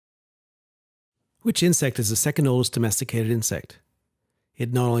Which insect is the second oldest domesticated insect?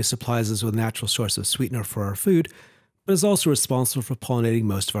 It not only supplies us with a natural source of sweetener for our food, but is also responsible for pollinating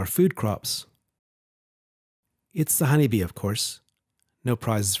most of our food crops. It's the honeybee, of course. No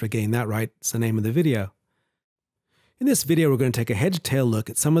prizes for getting that right, it's the name of the video. In this video, we're going to take a head-to-tail look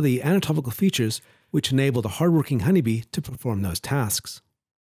at some of the anatomical features which enable the hardworking honeybee to perform those tasks.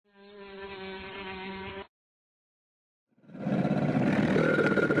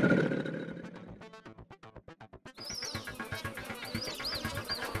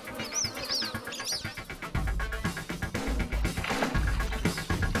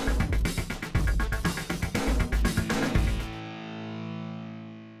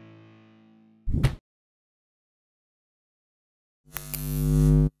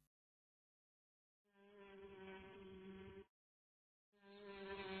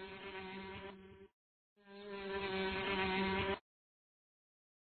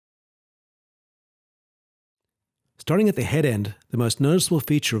 Starting at the head end, the most noticeable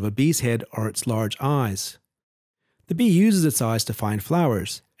feature of a bee's head are its large eyes. The bee uses its eyes to find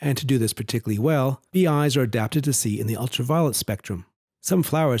flowers, and to do this particularly well, bee eyes are adapted to see in the ultraviolet spectrum. Some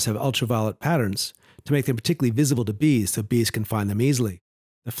flowers have ultraviolet patterns to make them particularly visible to bees so bees can find them easily.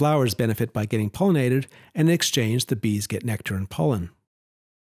 The flowers benefit by getting pollinated, and in exchange the bees get nectar and pollen.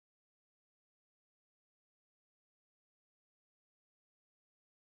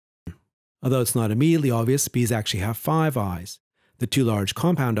 Although it's not immediately obvious, bees actually have 5 eyes, the 2 large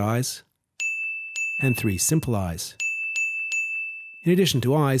compound eyes, and 3 simple eyes. In addition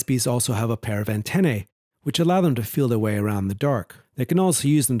to eyes, bees also have a pair of antennae, which allow them to feel their way around in the dark. They can also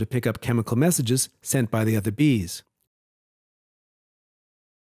use them to pick up chemical messages sent by the other bees.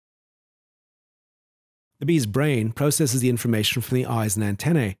 The bee's brain processes the information from the eyes and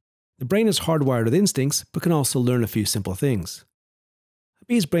antennae. The brain is hardwired with instincts, but can also learn a few simple things. A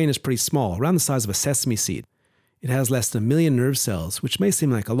bee's brain is pretty small, around the size of a sesame seed. It has less than 1 million nerve cells, which may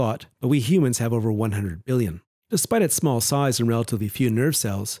seem like a lot, but we humans have over 100 billion. Despite its small size and relatively few nerve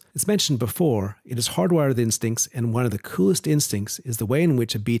cells, as mentioned before, it is hardwired with instincts, and one of the coolest instincts is the way in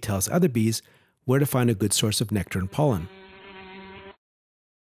which a bee tells other bees where to find a good source of nectar and pollen.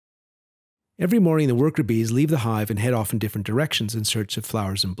 Every morning the worker bees leave the hive and head off in different directions in search of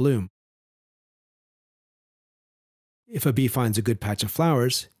flowers in bloom. If a bee finds a good patch of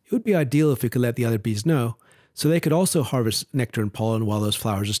flowers, it would be ideal if we could let the other bees know, so they could also harvest nectar and pollen while those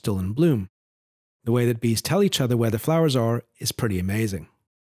flowers are still in bloom. The way that bees tell each other where the flowers are is pretty amazing.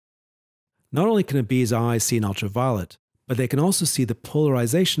 Not only can a bee's eyes see in ultraviolet, but they can also see the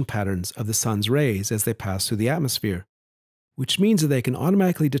polarization patterns of the sun's rays as they pass through the atmosphere, which means that they can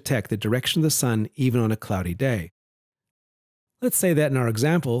automatically detect the direction of the sun even on a cloudy day. Let's say that in our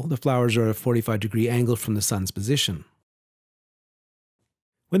example, the flowers are at a 45-degree angle from the sun's position.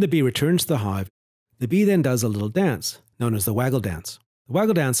 When the bee returns to the hive, the bee then does a little dance, known as the waggle dance. The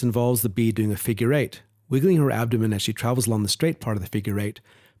waggle dance involves the bee doing a figure 8, wiggling her abdomen as she travels along the straight part of the figure 8,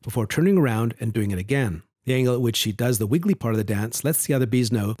 before turning around and doing it again. The angle at which she does the wiggly part of the dance lets the other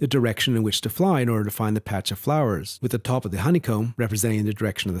bees know the direction in which to fly in order to find the patch of flowers, with the top of the honeycomb representing the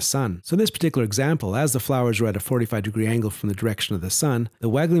direction of the sun. So in this particular example, as the flowers are at a 45-degree angle from the direction of the sun, the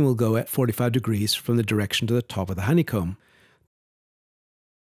waggling will go at 45 degrees from the direction to the top of the honeycomb.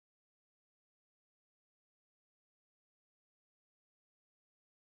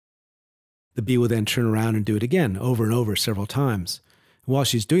 The bee will then turn around and do it again, over and over several times. And while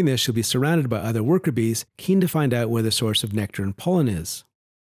she's doing this, she'll be surrounded by other worker bees, keen to find out where the source of nectar and pollen is.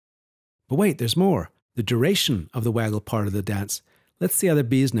 But wait, there's more. The duration of the waggle part of the dance lets the other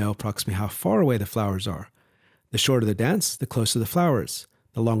bees know approximately how far away the flowers are. The shorter the dance, the closer the flowers.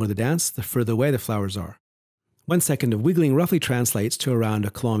 The longer the dance, the further away the flowers are. 1 second of wiggling roughly translates to around a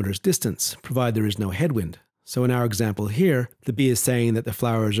kilometer's distance, provided there is no headwind. So in our example here, the bee is saying that the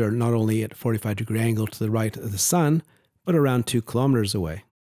flowers are not only at a 45-degree angle to the right of the sun, but around 2 kilometers away.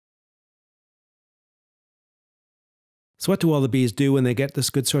 So what do all the bees do when they get this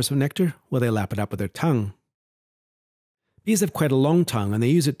good source of nectar? Well, they lap it up with their tongue. Bees have quite a long tongue, and they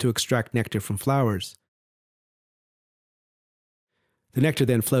use it to extract nectar from flowers. The nectar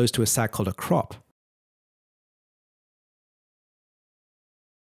then flows to a sac called a crop.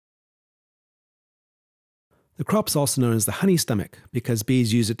 The crop is also known as the honey stomach, because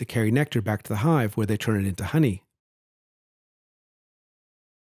bees use it to carry nectar back to the hive where they turn it into honey.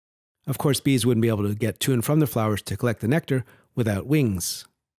 Of course, bees wouldn't be able to get to and from the flowers to collect the nectar without wings.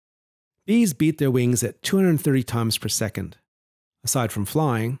 Bees beat their wings at 230 times per second. Aside from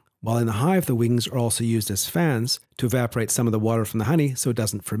flying, while in the hive the wings are also used as fans to evaporate some of the water from the honey so it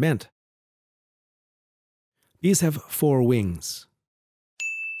doesn't ferment. Bees have 4 wings.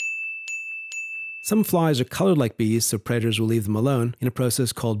 Some flies are colored like bees, so predators will leave them alone in a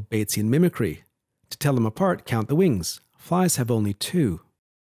process called Batesian mimicry. To tell them apart, count the wings. Flies have only 2.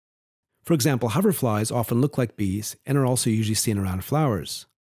 For example, hoverflies often look like bees and are also usually seen around flowers.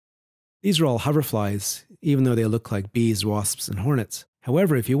 These are all hoverflies, even though they look like bees, wasps, and hornets.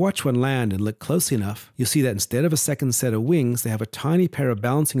 However, if you watch one land and look closely enough, you'll see that instead of a second set of wings, they have a tiny pair of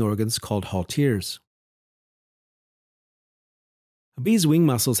balancing organs called halteres. A bee's wing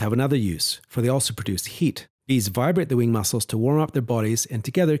muscles have another use, for they also produce heat. Bees vibrate the wing muscles to warm up their bodies and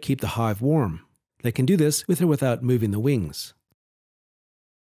together keep the hive warm. They can do this with or without moving the wings.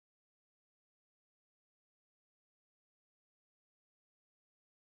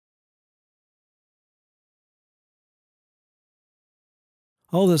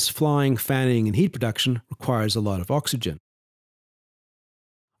 All this flying, fanning, and heat production requires a lot of oxygen.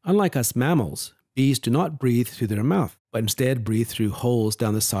 Unlike us mammals, bees do not breathe through their mouth, but instead breathe through holes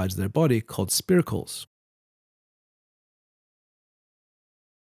down the sides of their body called spiracles.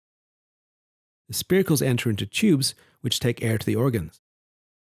 The spiracles enter into tubes which take air to the organs.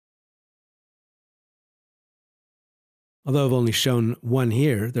 Although I've only shown one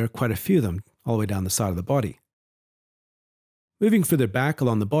here, there are quite a few of them all the way down the side of the body. Moving further back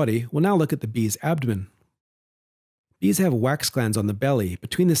along the body, we'll now look at the bee's abdomen. Bees have wax glands on the belly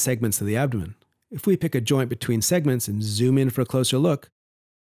between the segments of the abdomen. If we pick a joint between segments and zoom in for a closer look,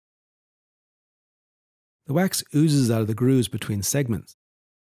 the wax oozes out of the grooves between segments.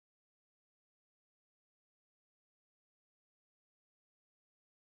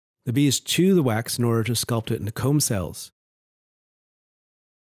 The bees chew the wax in order to sculpt it into comb cells.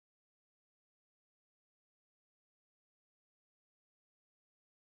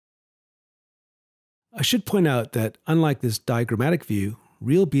 I should point out that, unlike this diagrammatic view,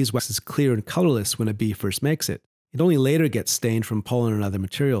 real beeswax is clear and colorless when a bee first makes it. It only later gets stained from pollen and other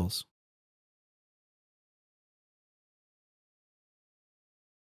materials.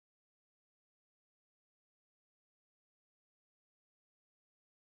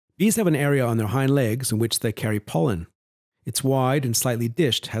 Bees have an area on their hind legs in which they carry pollen. It's wide and slightly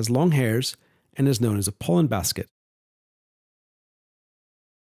dished, has long hairs, and is known as a pollen basket.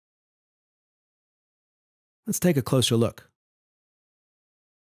 Let's take a closer look.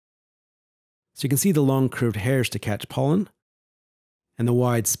 So you can see the long curved hairs to catch pollen, and the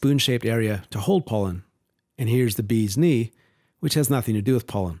wide spoon-shaped area to hold pollen. And here's the bee's knee, which has nothing to do with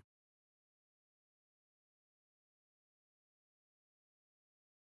pollen.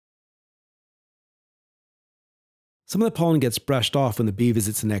 Some of the pollen gets brushed off when the bee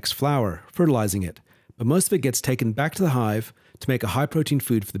visits the next flower, fertilizing it, but most of it gets taken back to the hive to make a high-protein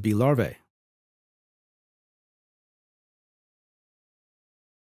food for the bee larvae.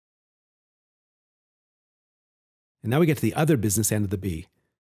 And now we get to the other business end of the bee.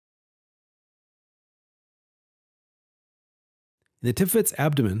 In the tip of its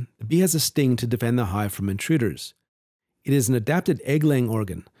abdomen, the bee has a sting to defend the hive from intruders. It is an adapted egg-laying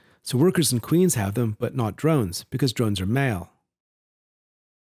organ, so workers and queens have them, but not drones, because drones are male.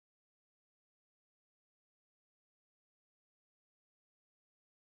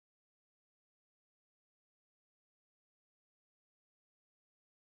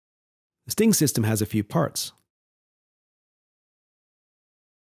 The sting system has a few parts.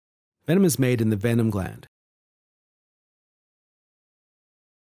 Venom is made in the venom gland.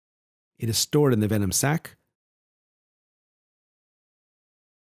 It is stored in the venom sac,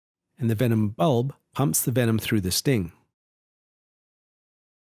 and the venom bulb pumps the venom through the sting.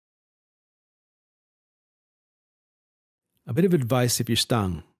 A bit of advice if you're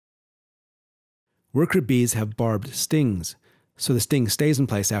stung. Worker bees have barbed stings, so the sting stays in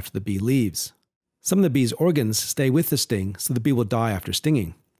place after the bee leaves. Some of the bee's organs stay with the sting, so the bee will die after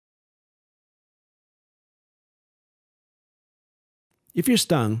stinging. If you're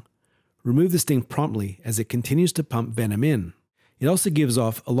stung, remove the sting promptly as it continues to pump venom in. It also gives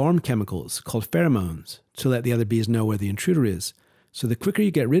off alarm chemicals called pheromones to let the other bees know where the intruder is, so the quicker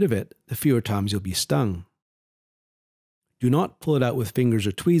you get rid of it, the fewer times you'll be stung. Do not pull it out with fingers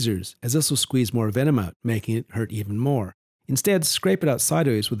or tweezers, as this will squeeze more venom out, making it hurt even more. Instead, scrape it out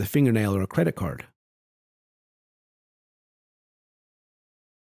sideways with a fingernail or a credit card.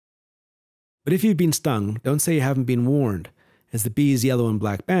 But if you've been stung, don't say you haven't been warned, as the bee's yellow and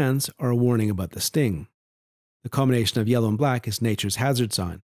black bands are a warning about the sting. The combination of yellow and black is nature's hazard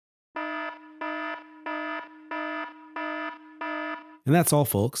sign. And that's all,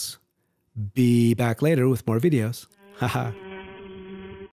 folks. Be back later with more videos. Haha.